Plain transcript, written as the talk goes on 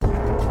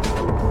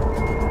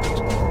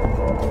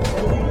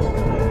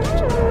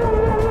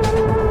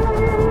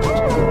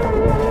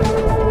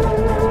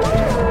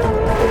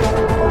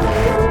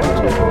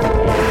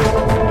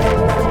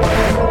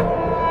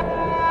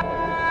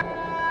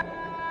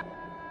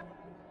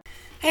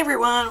Hey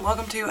everyone,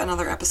 welcome to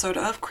another episode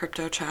of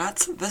Crypto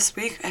Chats. This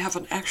week I have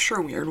an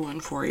extra weird one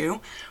for you.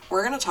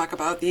 We're going to talk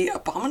about the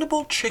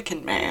Abominable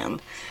Chicken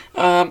Man.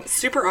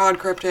 Super odd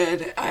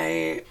cryptid.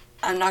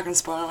 I'm not going to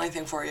spoil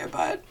anything for you,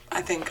 but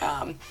I think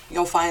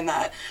you'll find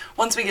that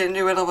once we get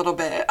into it a little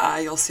bit,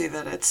 you'll see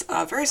that it's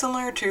very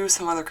similar to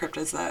some other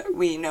cryptids that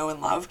we know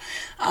and love.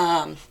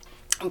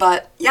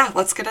 But yeah,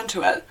 let's get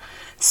into it.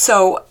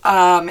 So,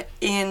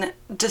 in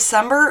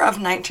December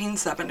of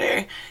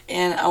 1970,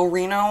 in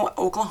Reno,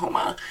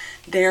 Oklahoma,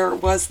 there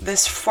was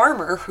this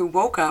farmer who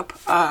woke up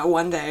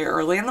one day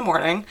early in the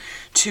morning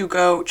to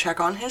go check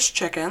on his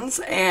chickens,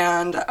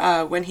 and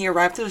when he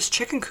arrived at his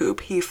chicken coop,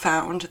 he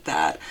found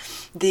that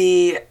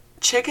the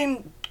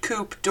chicken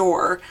coop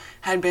door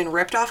had been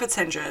ripped off its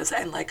hinges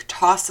and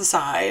tossed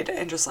aside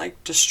and just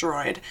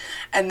destroyed,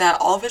 and that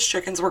all of his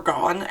chickens were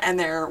gone, and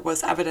there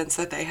was evidence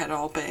that they had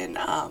all been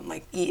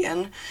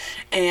eaten.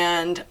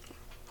 And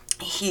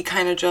he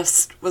kind of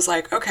just was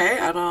like, okay,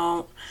 I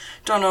don't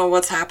know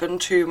what's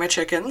happened to my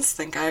chickens,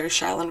 think I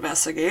shall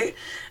investigate.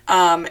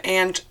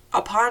 And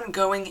upon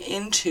going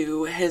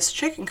into his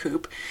chicken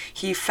coop,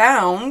 he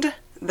found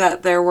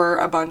that there were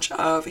a bunch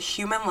of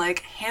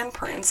human-like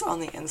handprints on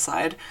the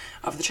inside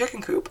of the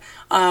chicken coop.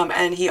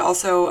 And he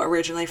also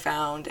originally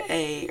found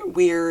a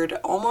weird,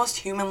 almost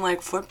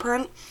human-like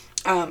footprint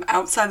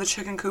outside the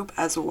chicken coop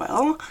as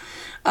well.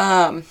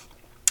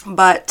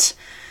 But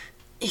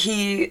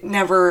he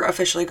never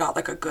officially got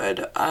a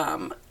good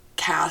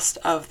cast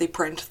of the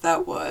print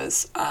that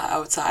was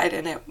outside,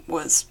 and it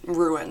was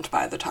ruined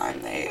by the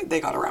time they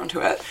got around to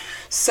it.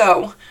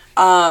 So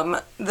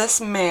this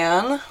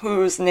man,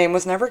 whose name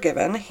was never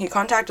given, he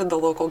contacted the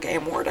local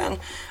game warden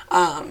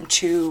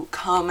to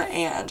come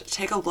and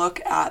take a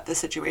look at the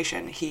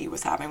situation he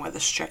was having with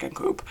his chicken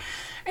coop.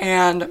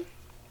 And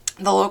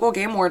the local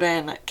game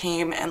warden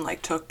came and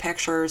took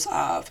pictures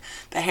of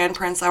the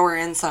handprints that were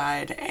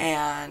inside,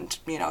 and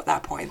at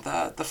that point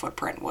the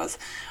footprint was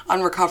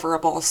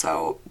unrecoverable,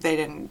 so they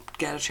didn't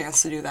get a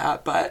chance to do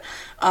that. But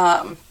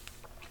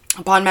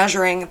upon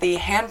measuring the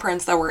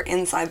handprints that were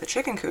inside the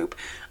chicken coop,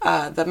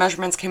 the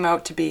measurements came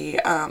out to be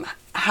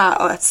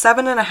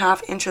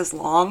 7.5 inches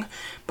long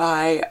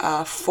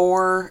by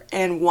 4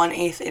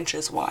 1/8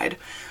 inches wide.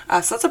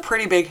 So that's a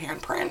pretty big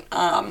handprint.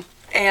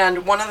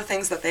 And one of the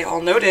things that they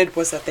all noted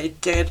was that they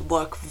did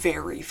look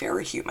very,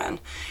 very human,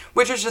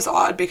 which is just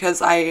odd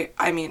because I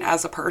mean,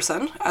 as a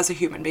person, as a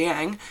human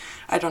being,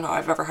 I don't know,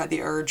 I've ever had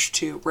the urge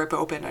to rip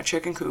open a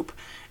chicken coop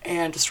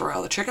and destroy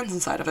all the chickens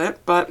inside of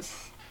it, but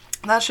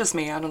that's just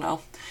me. I don't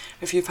know.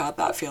 If you've had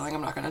that feeling,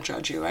 I'm not going to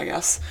judge you, I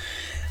guess.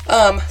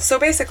 So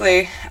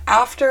basically,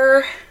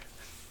 after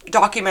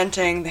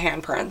documenting the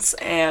handprints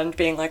and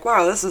being like,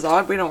 wow, this is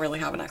odd, we don't really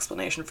have an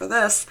explanation for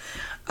this,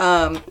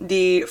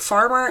 the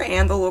farmer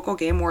and the local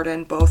game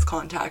warden both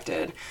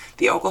contacted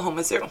the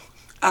Oklahoma Zoo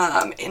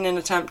in an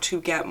attempt to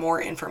get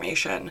more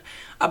information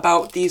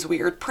about these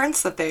weird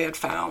prints that they had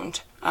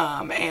found,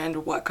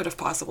 and what could have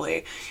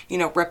possibly,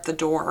 ripped the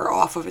door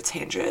off of its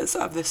hinges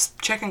of this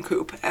chicken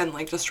coop and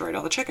destroyed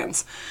all the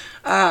chickens.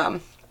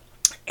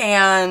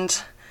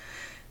 And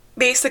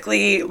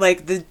basically,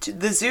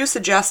 the zoo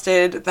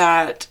suggested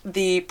that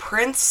the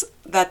prints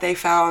that they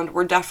found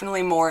were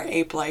definitely more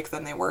ape-like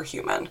than they were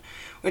human,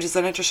 which is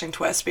an interesting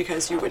twist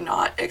because you would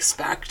not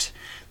expect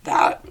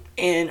that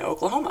in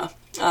Oklahoma.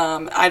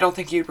 I don't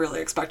think you'd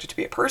really expect it to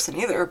be a person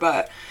either,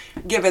 but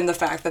given the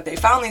fact that they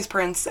found these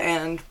prints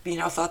and,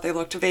 thought they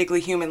looked vaguely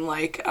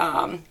human-like,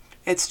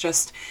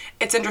 it's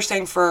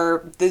interesting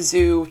for the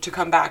zoo to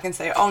come back and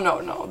say, oh,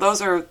 no,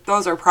 those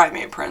are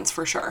primate prints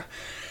for sure.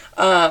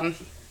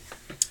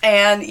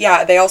 And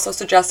yeah, they also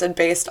suggested,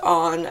 based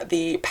on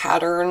the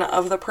pattern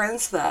of the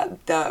prints,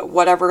 that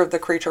whatever the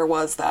creature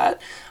was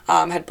that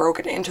had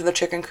broken into the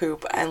chicken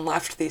coop and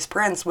left these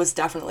prints was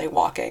definitely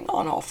walking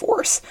on all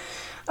fours.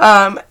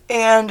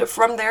 And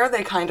from there,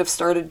 they kind of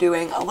started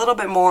doing a little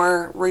bit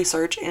more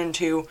research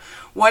into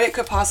what it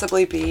could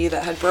possibly be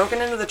that had broken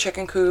into the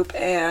chicken coop,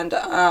 and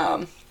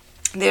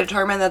they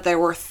determined that there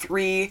were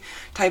 3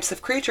 types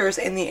of creatures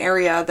in the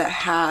area that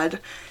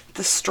had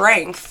the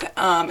strength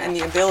and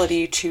the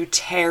ability to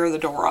tear the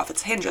door off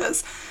its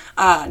hinges.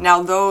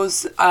 Now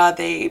those,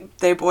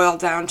 they boil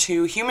down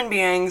to human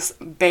beings,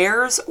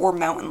 bears, or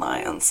mountain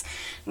lions.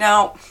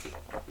 Now,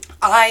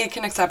 I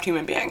can accept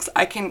human beings.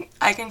 I can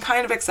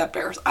kind of accept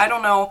bears. I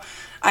don't know.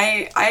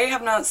 I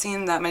have not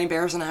seen that many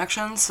bears in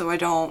action, so I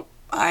don't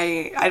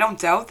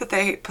doubt that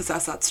they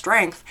possess that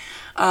strength.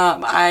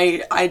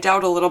 I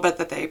doubt a little bit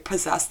that they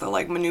possess the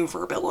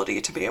maneuverability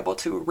to be able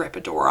to rip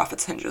a door off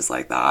its hinges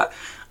like that,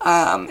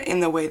 in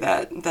the way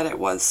that it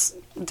was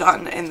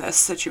done in this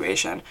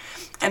situation.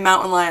 And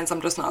mountain lions,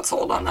 I'm just not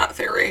sold on that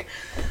theory,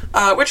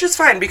 which is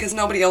fine because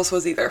nobody else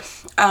was either.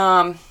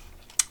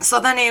 So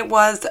then it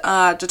was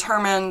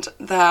determined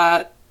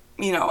that,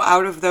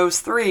 out of those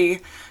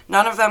 3,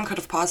 none of them could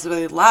have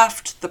possibly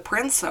left the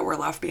prints that were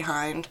left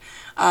behind,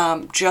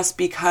 just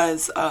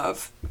because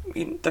of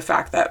the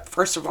fact that,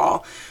 first of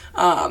all,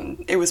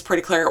 it was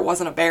pretty clear it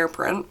wasn't a bear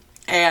print.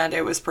 and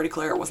it was pretty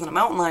clear it wasn't a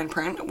mountain lion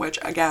print, which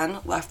again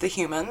left the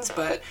humans,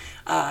 but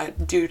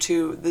due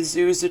to the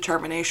zoo's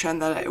determination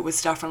that it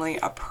was definitely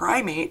a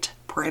primate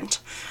print,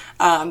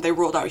 they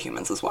ruled out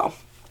humans as well.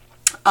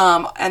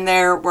 And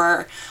there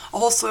were a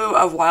whole slew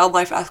of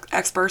wildlife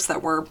experts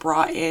that were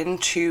brought in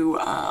to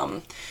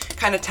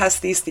kind of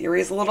test these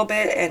theories a little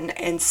bit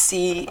and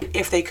see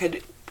if they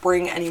could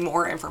bring any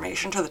more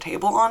information to the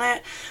table on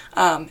it.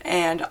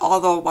 And all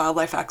the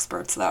wildlife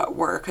experts that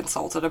were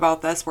consulted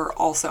about this were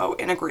also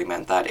in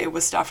agreement that it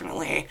was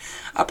definitely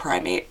a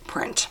primate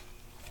print.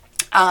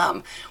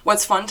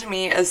 What's fun to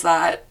me is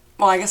that,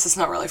 well, I guess it's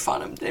not really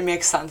fun. It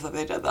makes sense that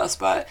they did this,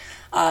 but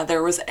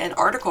there was an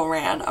article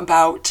ran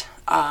about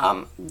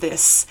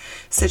this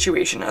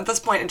situation. At this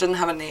point, it didn't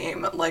have a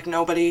name. Like,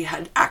 nobody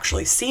had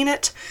actually seen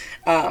it.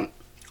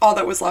 All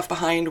that was left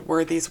behind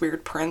were these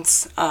weird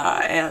prints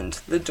and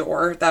the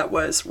door that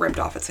was ripped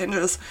off its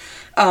hinges.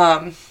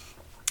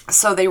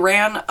 So they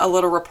ran a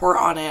little report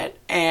on it,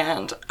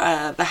 and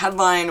the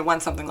headline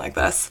went something like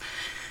this: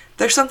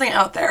 "There's something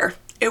out there.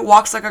 It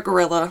walks like a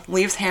gorilla,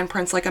 leaves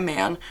handprints like a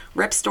man,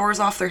 rips doors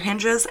off their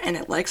hinges, and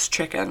it likes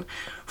chicken.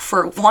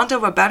 For want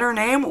of a better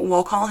name,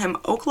 we'll call him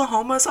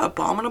Oklahoma's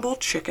Abominable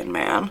Chicken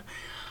Man."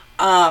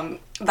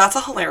 That's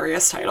a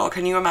hilarious title.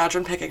 Can you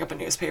imagine picking up a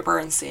newspaper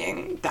and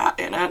seeing that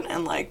in it,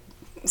 and like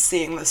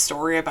seeing the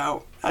story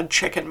about a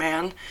chicken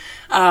man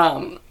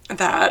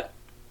that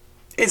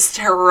is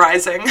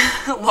terrorizing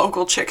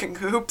local chicken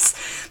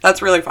coops?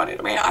 That's really funny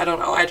to me. I don't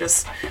know.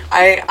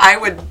 I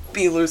would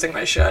be losing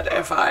my shit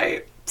if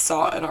I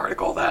saw an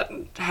article that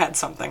had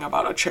something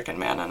about a chicken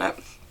man in it.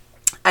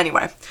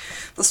 Anyway,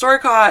 the story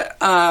caught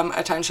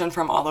attention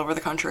from all over the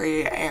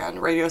country,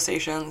 and radio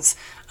stations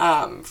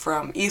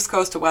from East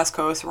Coast to West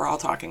Coast were all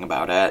talking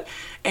about it.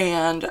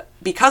 And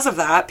because of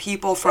that,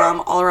 people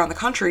from all around the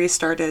country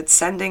started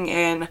sending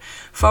in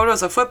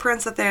photos of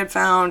footprints that they had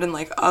found and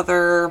like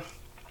other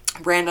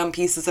random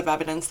pieces of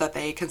evidence that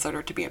they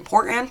considered to be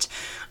important.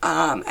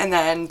 And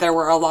then there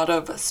were a lot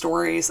of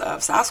stories of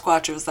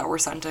Sasquatches that were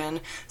sent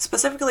in,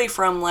 specifically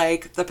from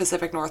like the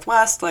Pacific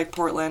Northwest, like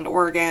Portland,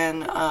 Oregon,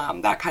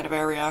 that kind of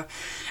area.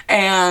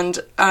 And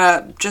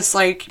just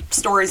like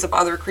stories of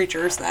other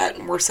creatures that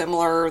were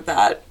similar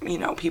that, you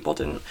know, people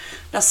didn't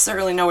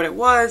necessarily know what it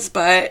was,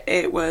 but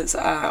it was,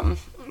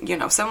 you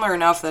know, similar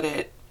enough that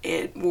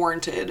it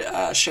warranted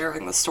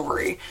sharing the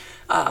story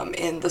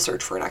in the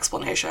search for an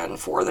explanation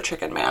for the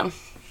chicken man.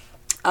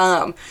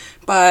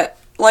 But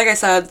like I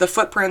said, the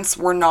footprints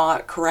were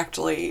not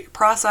correctly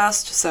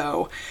processed,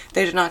 so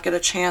they did not get a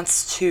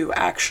chance to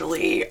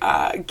actually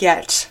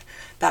get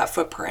that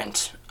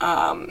footprint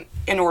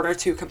in order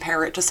to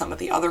compare it to some of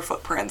the other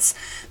footprints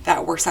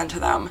that were sent to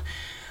them,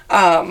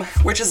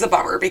 which is a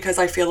bummer because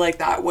I feel like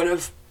that would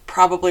have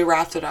probably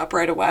wrapped it up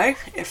right away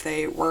if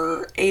they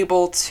were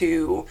able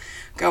to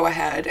go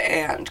ahead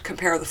and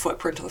compare the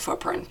footprint to the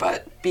footprint.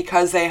 But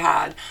because they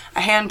had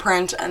a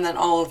handprint and then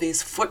all of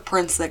these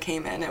footprints that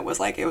came in, it was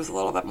a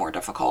little bit more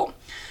difficult.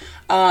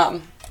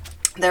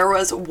 There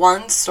was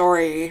one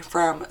story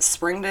from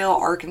Springdale,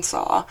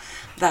 Arkansas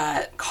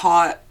that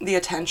caught the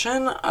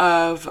attention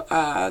of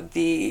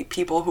the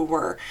people who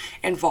were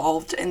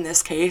involved in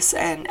this case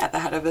and at the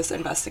head of this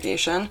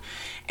investigation.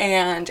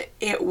 And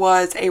it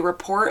was a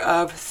report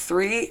of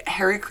 3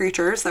 hairy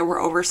creatures that were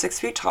over 6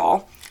 feet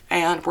tall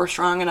and were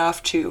strong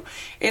enough to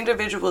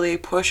individually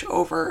push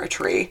over a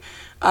tree.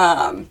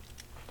 And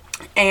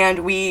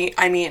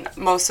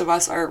most of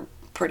us are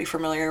pretty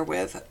familiar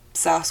with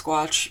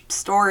Sasquatch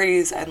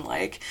stories and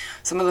like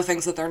some of the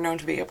things that they're known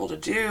to be able to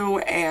do,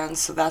 and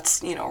so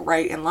that's, you know,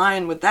 right in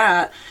line with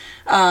that.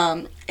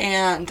 And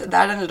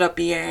that ended up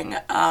being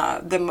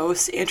the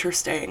most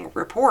interesting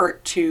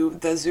report to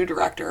the zoo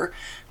director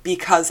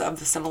because of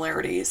the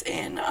similarities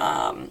in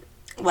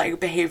like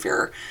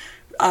behavior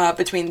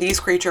between these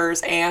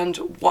creatures and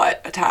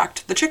what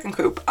attacked the chicken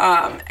coop.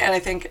 And I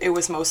think it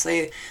was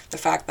mostly the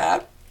fact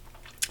that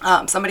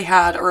somebody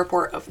had a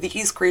report of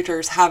these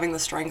creatures having the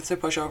strength to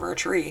push over a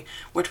tree,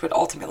 which would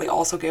ultimately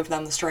also give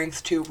them the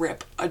strength to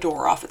rip a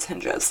door off its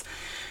hinges.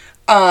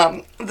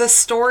 The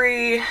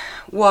story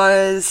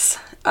was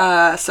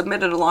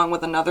submitted along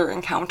with another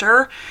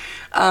encounter,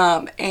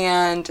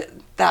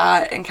 and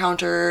that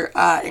encounter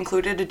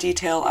included a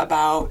detail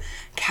about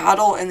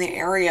cattle in the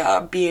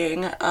area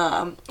being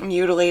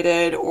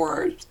mutilated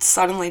or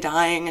suddenly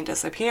dying and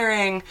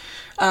disappearing,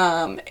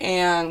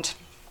 and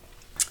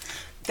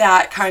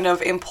that kind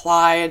of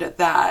implied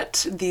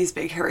that these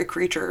big hairy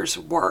creatures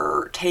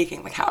were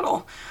taking the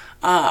cattle.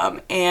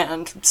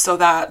 And so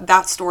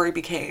that story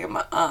became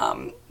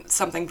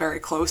something very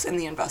close in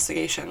the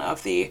investigation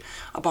of the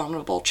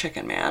Abominable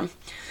Chicken Man.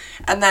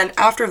 And then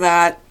after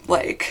that,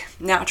 like,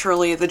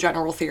 naturally the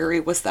general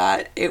theory was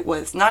that it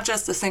was not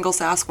just a single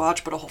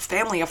Sasquatch, but a whole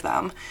family of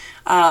them.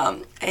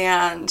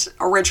 And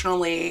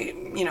originally,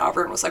 you know,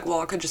 everyone was like,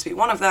 well, it could just be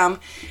one of them.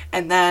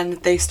 And then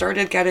they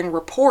started getting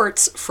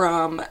reports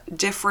from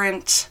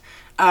different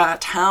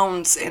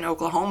towns in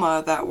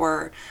Oklahoma that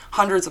were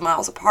hundreds of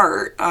miles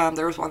apart.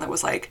 There was one that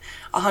was like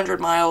 100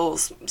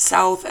 miles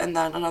south, and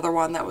then another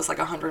one that was like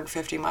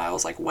 150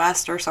 miles like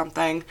west or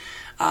something.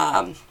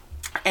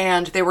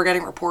 And they were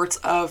getting reports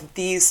of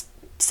these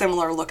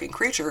similar looking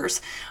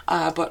creatures,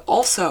 but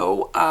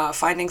also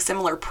finding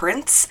similar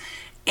prints.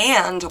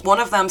 And one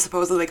of them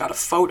supposedly got a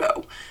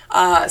photo.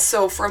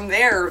 So from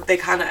there,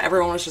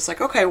 everyone was just like,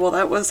 okay, well,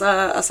 that was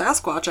a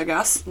Sasquatch, I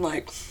guess.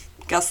 Like,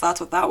 guess that's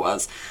what that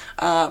was.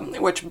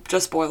 Which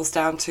just boils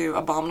down to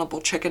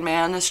Abominable Chicken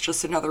Man. It's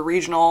just another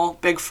regional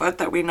Bigfoot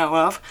that we know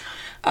of.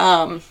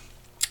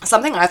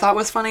 Something I thought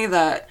was funny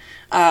that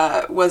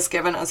was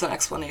given as an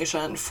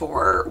explanation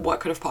for what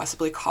could have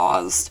possibly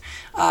caused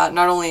not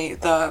only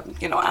the,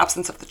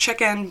 absence of the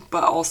chicken,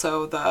 but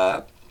also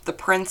the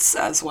prints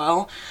as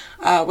well,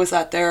 was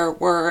that there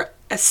were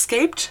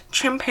escaped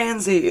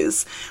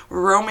chimpanzees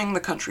roaming the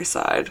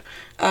countryside.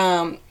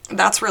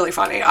 That's really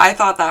funny. I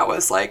thought that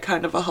was like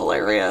kind of a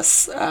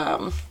hilarious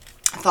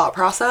thought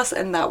process,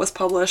 and that was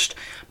published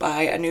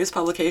by a news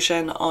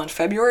publication on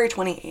February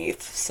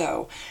 28th.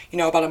 So,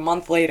 about a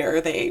month later,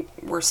 they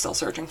were still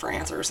searching for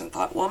answers and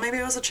thought, well, maybe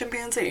it was a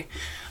chimpanzee.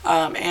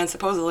 And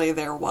supposedly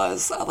there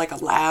was like a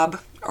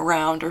lab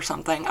around or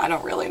something. I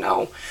don't really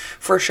know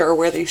for sure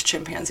where these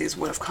chimpanzees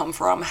would have come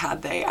from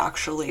had they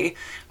actually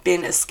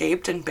been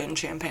escaped and been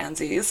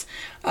chimpanzees.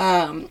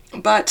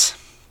 But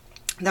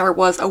there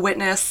was a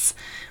witness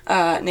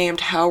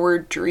named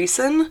Howard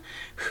Dreesen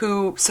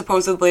who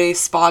supposedly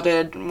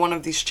spotted one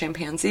of these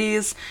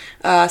chimpanzees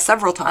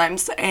several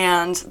times,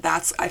 and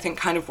that's, I think,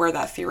 kind of where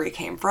that theory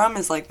came from,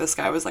 is like this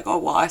guy was like, oh,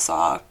 well, I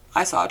saw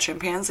a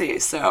chimpanzee,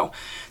 so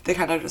they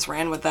kind of just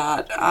ran with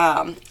that,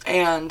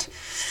 and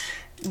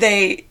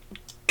they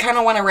kind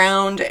of went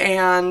around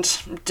and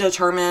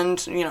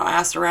determined,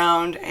 asked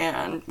around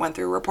and went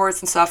through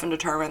reports and stuff and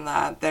determined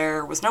that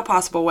there was no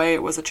possible way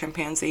it was a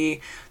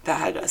chimpanzee that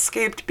had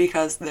escaped,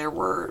 because there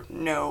were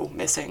no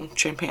missing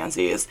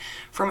chimpanzees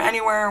from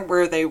anywhere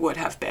where they would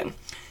have been.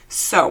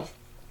 So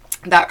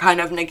that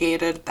kind of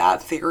negated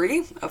that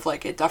theory of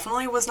like, it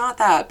definitely was not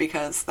that,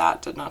 because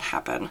that did not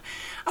happen.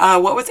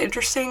 What was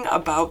interesting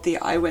about the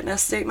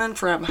eyewitness statement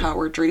from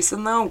Howard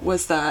Dreesen, though,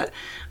 was that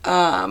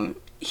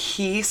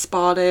he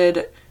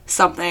spotted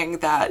something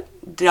that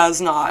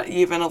does not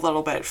even a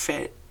little bit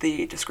fit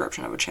the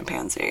description of a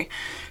chimpanzee.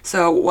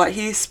 So what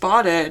he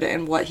spotted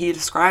and what he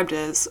described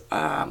is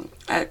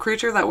a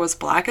creature that was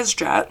black as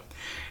jet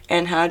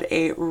and had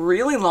a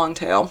really long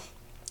tail.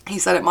 He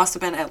said it must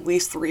have been at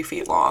least 3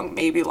 feet long,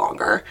 maybe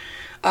longer,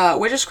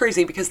 which is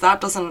crazy because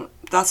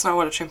that's not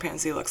what a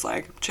chimpanzee looks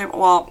like.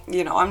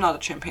 I'm not a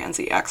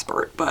chimpanzee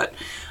expert, but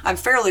I'm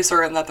fairly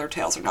certain that their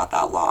tails are not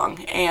that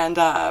long. And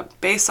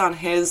based on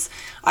his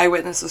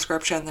eyewitness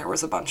description, there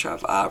was a bunch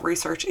of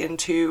research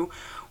into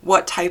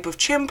what type of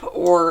chimp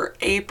or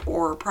ape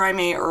or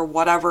primate or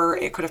whatever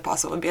it could have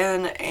possibly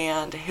been,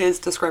 and his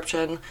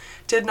description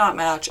did not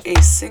match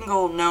a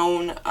single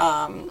known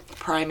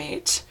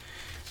primate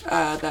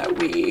that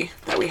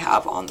we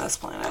have on this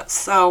planet.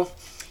 So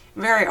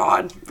very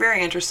odd,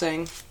 very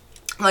interesting.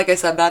 Like I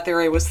said, that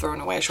theory was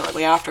thrown away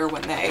shortly after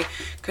when they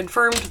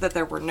confirmed that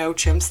there were no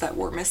chimps that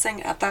were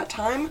missing at that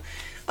time.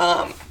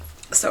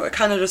 So it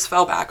kind of just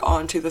fell back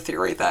onto the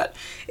theory that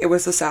it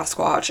was a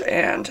Sasquatch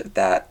and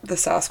that the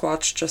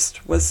Sasquatch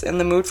just was in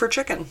the mood for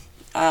chicken,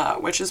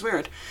 which is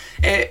weird.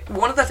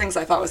 One of the things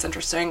I thought was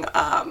interesting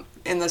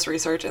in this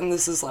research, and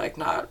this is like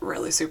not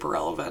really super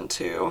relevant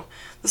to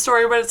the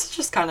story, but it's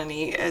just kind of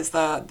neat, is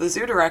the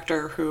zoo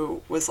director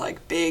who was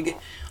like big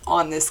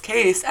on this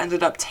case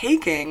ended up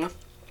taking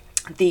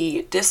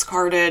the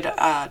discarded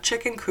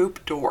chicken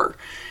coop door,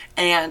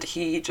 and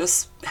he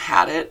just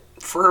had it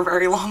for a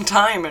very long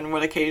time and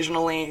would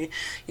occasionally,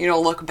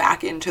 look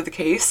back into the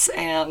case,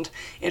 and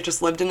it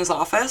just lived in his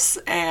office,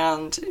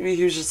 and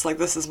he was just like,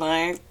 this is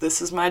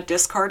my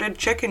discarded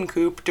chicken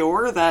coop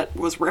door that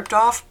was ripped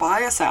off by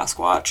a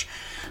Sasquatch,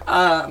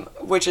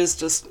 which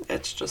is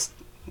it's just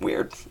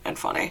weird and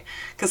funny,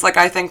 because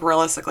I think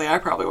realistically I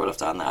probably would have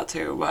done that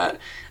too, but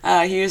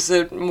he used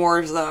it more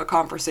as a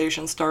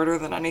conversation starter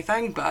than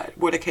anything, but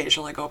would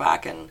occasionally go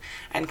back and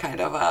kind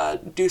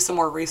of do some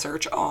more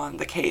research on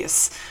the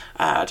case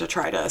to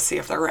try to see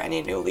if there were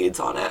any new leads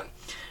on it.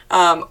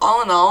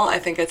 All in all, I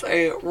think it's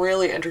a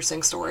really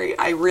interesting story.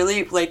 I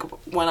really,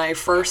 when I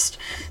first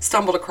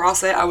stumbled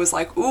across it, I was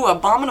like, ooh,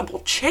 Abominable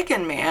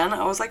Chicken Man.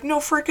 I was like, no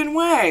freaking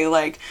way.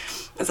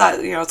 Is that,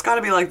 it's got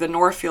to be like the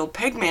Northfield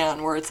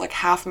Pigman, where it's like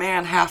half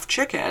man, half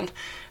chicken.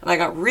 And I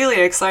got really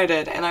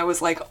excited, and I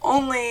was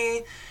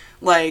only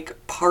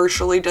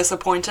partially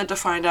disappointed to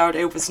find out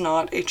it was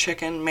not a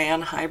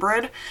chicken-man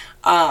hybrid,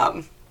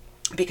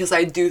 because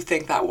I do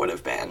think that would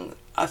have been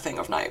a thing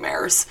of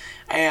nightmares,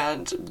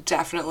 and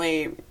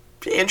definitely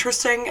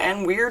interesting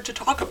and weird to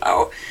talk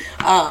about.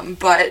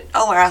 But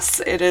alas,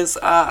 it is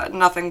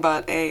nothing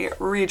but a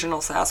regional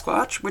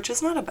Sasquatch, which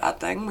is not a bad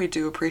thing. We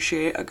do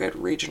appreciate a good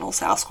regional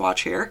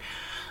Sasquatch here.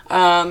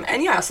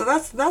 And yeah, so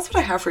that's what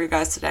I have for you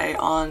guys today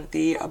on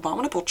the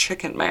Abominable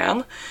Chicken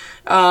Man.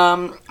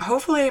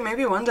 Hopefully,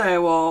 maybe one day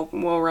we'll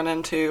run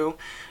into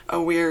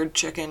a weird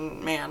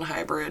chicken man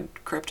hybrid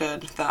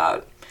cryptid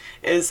that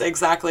is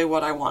exactly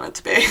what I want it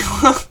to be.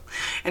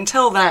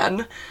 Until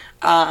then,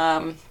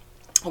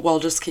 we'll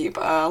just keep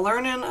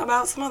learning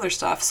about some other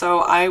stuff. So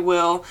I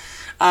will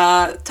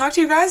talk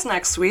to you guys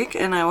next week,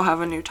 and I will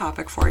have a new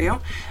topic for you.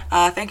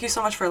 Thank you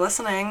so much for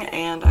listening,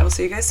 and I will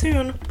see you guys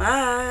soon.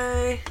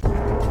 Bye!